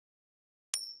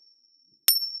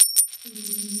So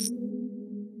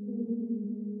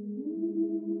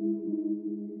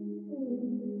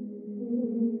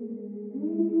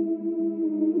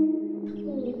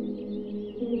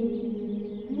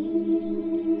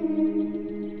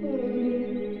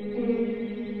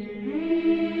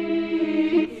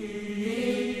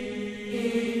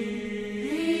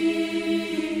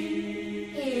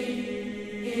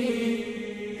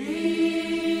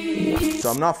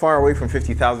I'm not far away from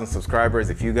 50,000 subscribers.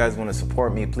 If you guys want to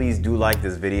support me, please do like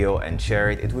this video and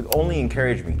share it. It would only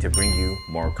encourage me to bring you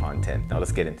more content. Now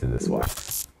let's get into this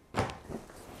watch.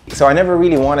 So I never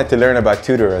really wanted to learn about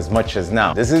Tudor as much as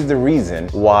now. This is the reason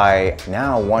why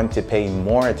now I want to pay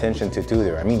more attention to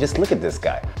Tudor. I mean, just look at this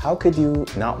guy. How could you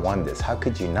not want this? How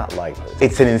could you not like this?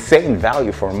 It's an insane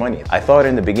value for money. I thought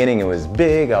in the beginning it was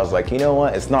big. I was like, you know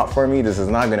what? It's not for me. This is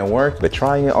not gonna work. But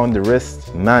trying it on the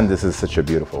wrist, man, this is such a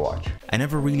beautiful watch. I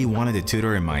never really wanted a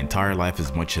Tudor in my entire life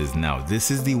as much as now.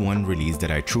 This is the one release that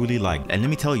I truly liked. And let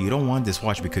me tell you, you don't want this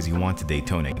watch because you want a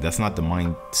Daytona. That's not the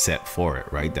mindset for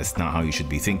it, right? That's not how you should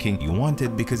be thinking. You want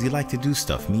it because you like to do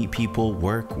stuff, meet people,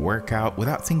 work out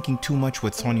without thinking too much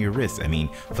what's on your wrist. I mean,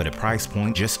 for the price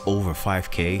point, just over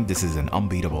 5K, this is an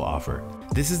unbeatable offer.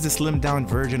 This is the slimmed down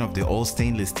version of the old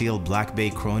stainless steel Black Bay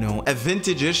Chrono, a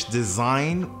vintage-ish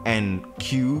design and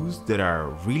cues that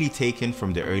are really taken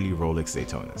from the early Rolex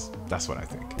Daytonas. That's what I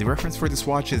think. The reference for this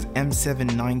watch is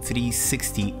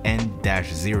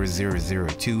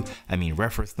M79360N-0002. I mean,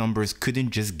 reference numbers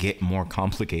couldn't just get more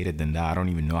complicated than that. I don't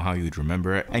even know how you'd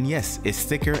remember it. And yes, it's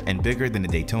thicker and bigger than the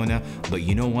Daytona, but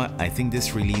you know what? I think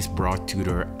this release brought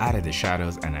Tudor out of the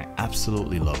shadows and I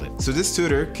absolutely love it. So this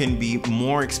Tudor can be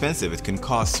more expensive. It can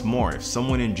cost more. If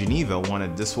someone in Geneva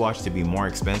wanted this watch to be more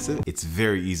expensive, it's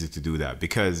very easy to do that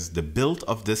because the build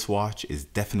of this watch is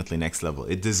definitely next level.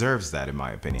 It deserves that in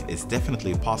my opinion. It's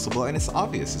definitely possible and it's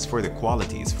obvious. It's for the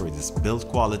quality. It's for this build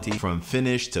quality, from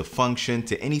finish to function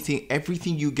to anything.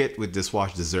 Everything you get with this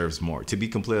watch deserves more, to be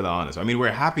completely honest. I mean,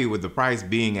 we're happy with the price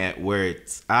being at where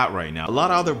it's at right now. A lot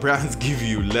of other brands give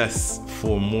you less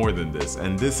for more than this,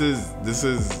 and this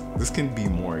can be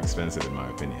more expensive in my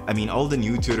opinion. I mean, all the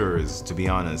new Tudors, to be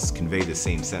honest, convey the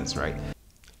same sense, right?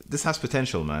 This has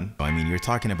potential, man. I mean, you're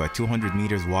talking about 200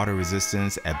 meters water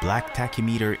resistance, a black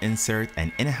tachymeter insert,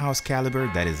 an in-house caliber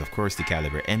that is of course the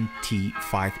caliber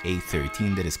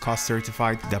MT5A13 that is cost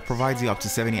certified, that provides you up to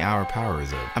 70-hour power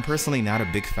reserve. I'm personally not a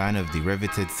big fan of the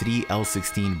riveted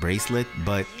 3L16 bracelet,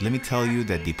 but let me tell you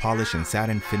that the polish and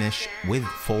satin finish with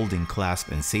folding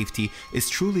clasp and safety is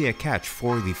truly a catch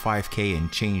for the 5K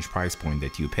and change price point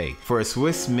that you pay. For a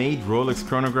Swiss-made Rolex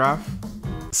chronograph,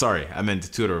 sorry, I meant the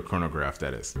Tudor chronograph,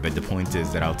 that is. But the point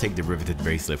is that I'll take the riveted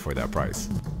bracelet for that price.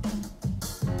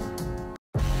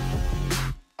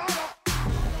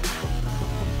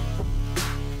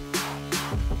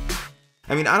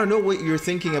 I mean, I don't know what you're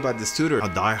thinking about this Tudor.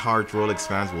 Die-hard Rolex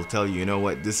fans will tell you, you know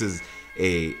what, this is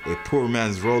a poor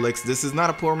man's Rolex. This is not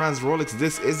a poor man's Rolex.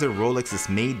 This is a Rolex. It's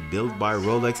made, built by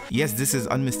Rolex. Yes, this is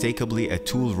unmistakably a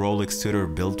tool Rolex Tudor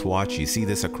built watch. You see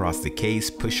this across the case,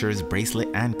 pushers, bracelet,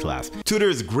 and clasp.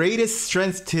 Tudor's greatest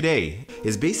strength today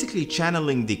is basically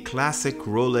channeling the classic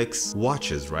Rolex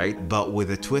watches, right? But with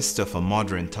a twist of a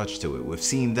modern touch to it. We've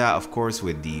seen that, of course,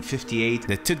 with the 58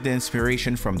 that took the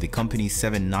inspiration from the company's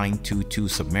 7922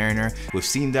 Submariner. We've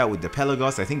seen that with the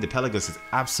Pelagos. I think the Pelagos is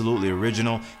absolutely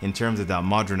original in terms of that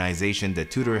modernization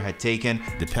that Tudor had taken.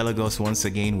 The Pelagos, once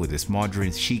again, with this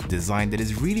modern chic design that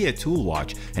is really a tool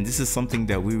watch, and this is something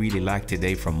that we really like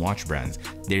today from watch brands.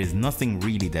 There is nothing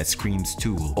really that screams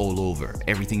tool all over.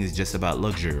 Everything is just about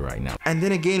luxury right now. And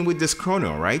then again with this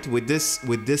chrono, right? With this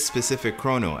specific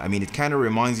chrono, I mean, it kind of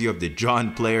reminds you of the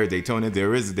John Player Daytona.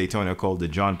 There is a Daytona called the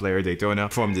John Player Daytona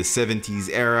from the 70s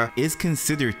era. Is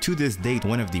considered to this date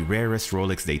one of the rarest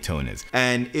Rolex Daytonas,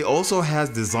 and it also has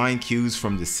design cues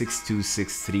from the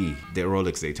 6263, the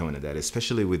Rolex Daytona, that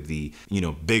especially with the, you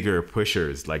know, bigger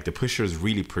pushers. Like the pushers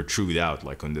really protrude out,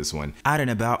 like on this one. Out and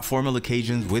about, formal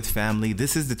occasions, with family,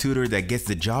 this is the Tudor that gets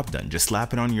the job done. Just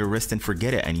slap it on your wrist and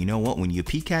forget it. And you know what, when you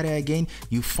peek at it again,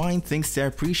 you find things to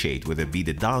appreciate, whether it be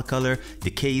the dial color,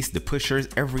 the case, the pushers.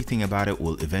 Everything about it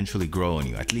will eventually grow on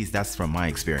you. At least that's from my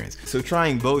experience. So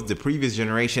trying both the previous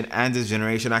generation and this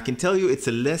generation, I can tell you it's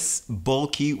a less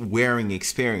bulky wearing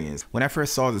experience. When I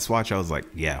first saw this watch, I was like,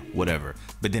 yeah, whatever.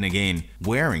 But then again,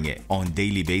 wearing it on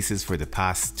daily basis for the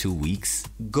past 2 weeks,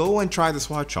 go and try this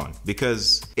watch on,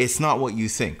 because it's not what you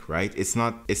think, right? It's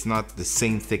not the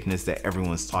same thickness that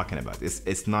everyone's talking about.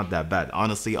 It's not that bad.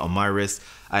 Honestly, on my wrist,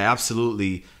 I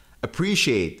absolutely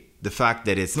appreciate the fact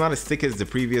that it's not as thick as the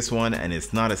previous one and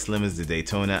it's not as slim as the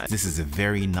Daytona. This is a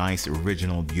very nice,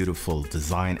 original, beautiful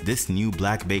design. This new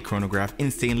black bay chronograph in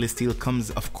stainless steel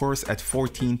comes of course at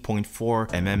 14.4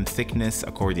 mm thickness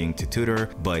according to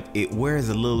Tudor, but it wears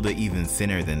a little bit even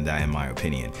thinner than that in my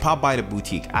opinion. Pop by the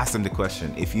boutique, ask them the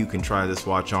question if you can try this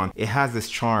watch on. It has this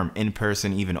charm in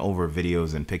person, even over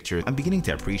videos and pictures. I'm beginning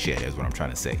to appreciate it is what I'm trying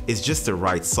to say. It's just the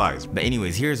right size. But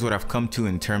anyways, here's what I've come to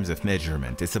in terms of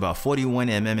measurement. It's about 41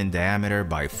 mm in diameter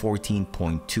by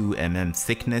 14.2 mm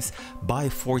thickness by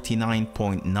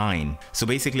 49.9. So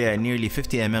basically at nearly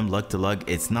 50 mm lug to lug.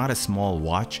 It's not a small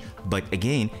watch, but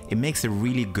again, it makes a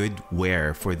really good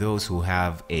wear for those who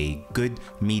have a good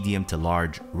medium to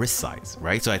large wrist size,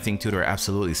 right? So I think Tudor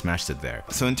absolutely smashed it there.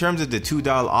 So in terms of the two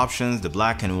dial options, the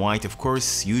black and white, of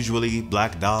course, usually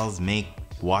black dials make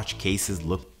watch cases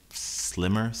look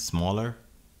slimmer, smaller,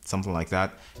 something like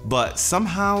that. But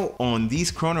somehow on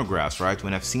these chronographs, right,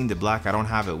 when I've seen the black, I don't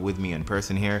have it with me in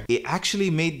person here, it actually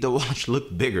made the watch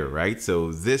look bigger, right?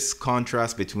 So this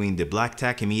contrast between the black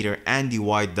tachymeter and the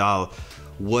white dial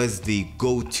was the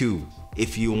go-to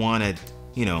if you wanted,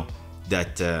 you know,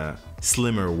 that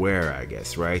slimmer wear, I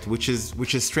guess, right? Which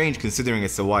is strange considering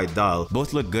it's a white dial.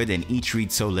 Both look good and each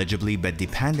reads so legibly, but the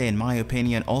Panda, in my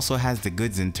opinion, also has the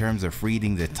goods in terms of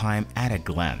reading the time at a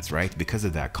glance, right? Because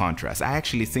of that contrast. I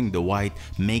actually think the white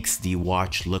makes the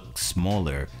watch look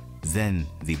smaller than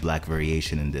the black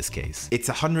variation in this case. It's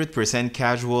 100%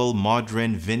 casual,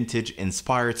 modern, vintage,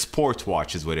 inspired sport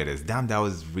watch is what it is. Damn, that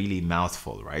was really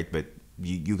mouthful, right? But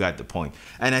you got the point.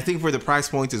 And I think for the price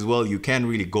point as well, you can't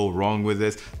really go wrong with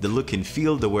this. The look and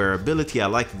feel, the wearability, I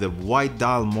like the white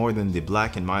dial more than the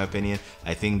black in my opinion.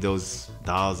 I think those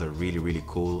dials are really, really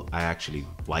cool. I actually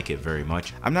like it very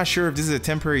much. I'm not sure if this is a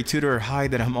temporary Tudor high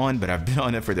that I'm on, but I've been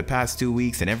on it for the past 2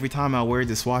 weeks, and every time I wear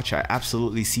this watch, I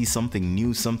absolutely see something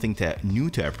new, something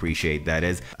new to appreciate. That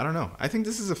is, I don't know. I think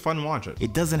this is a fun watch.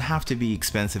 It doesn't have to be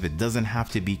expensive. It doesn't have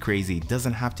to be crazy. It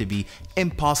doesn't have to be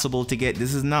impossible to get.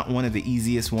 This is not one of the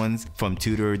easiest ones from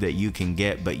Tudor that you can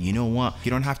get, but you know what?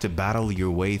 You don't have to battle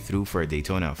your way through for a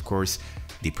Daytona. Of course,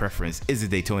 the preference is a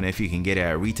Daytona if you can get it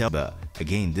at retail, but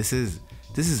again, this is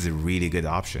a really good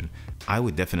option. I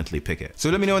would definitely pick it. So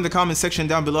let me know in the comment section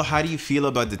down below, how do you feel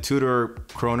about the Tudor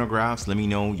chronographs? Let me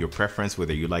know your preference,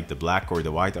 whether you like the black or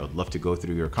the white. I would love to go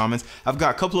through your comments. I've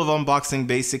got a couple of unboxing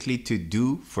basically to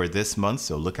do for this month,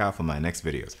 so look out for my next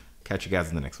videos. Catch you guys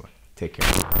in the next one. Take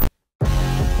care.